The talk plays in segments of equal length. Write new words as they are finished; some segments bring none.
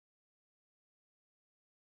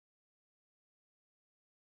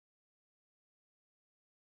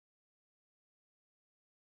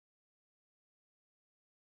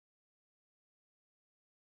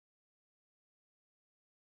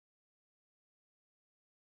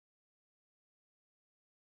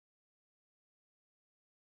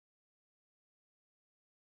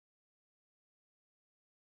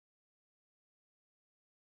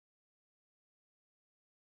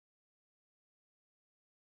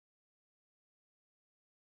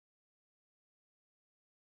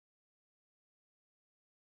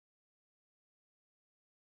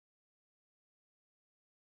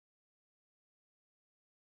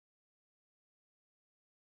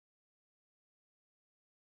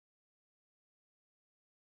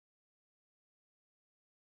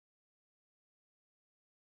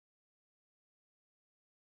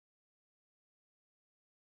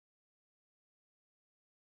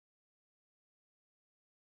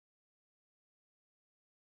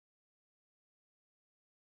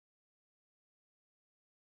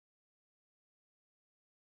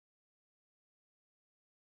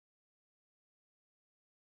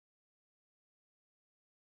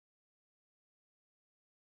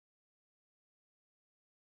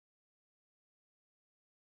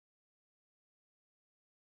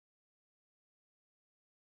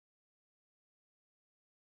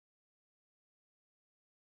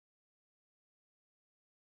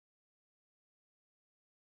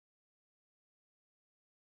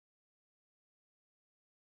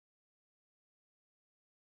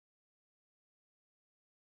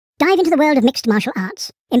Dive into the world of mixed martial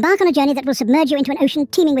arts. Embark on a journey that will submerge you into an ocean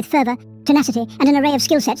teeming with fervor, tenacity, and an array of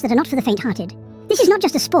skill sets that are not for the faint-hearted. This is not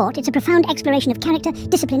just a sport, it's a profound exploration of character,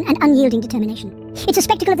 discipline, and unyielding determination. It's a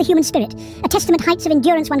spectacle of the human spirit, a testament heights of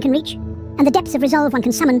endurance one can reach, and the depths of resolve one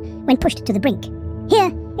can summon when pushed to the brink.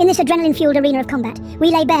 Here, in this adrenaline-fueled arena of combat,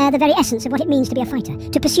 we lay bare the very essence of what it means to be a fighter,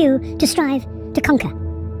 to pursue, to strive, to conquer.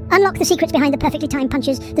 Unlock the secrets behind the perfectly timed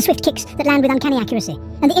punches, the swift kicks that land with uncanny accuracy,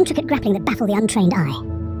 and the intricate grappling that baffle the untrained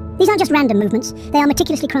eye. These aren't just random movements, they are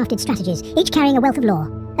meticulously crafted strategies, each carrying a wealth of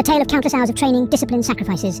lore, a tale of countless hours of training, discipline,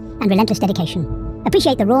 sacrifices, and relentless dedication.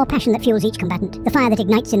 Appreciate the raw passion that fuels each combatant, the fire that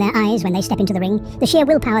ignites in their eyes when they step into the ring, the sheer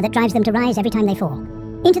willpower that drives them to rise every time they fall.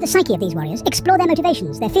 Into the psyche of these warriors, explore their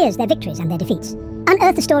motivations, their fears, their victories, and their defeats.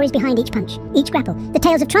 Unearth the stories behind each punch, each grapple, the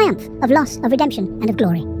tales of triumph, of loss, of redemption, and of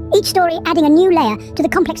glory. Each story adding a new layer to the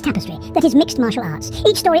complex tapestry that is mixed martial arts.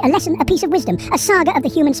 Each story a lesson, a piece of wisdom, a saga of the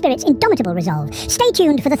human spirit's indomitable resolve. Stay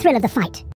tuned for the thrill of the fight.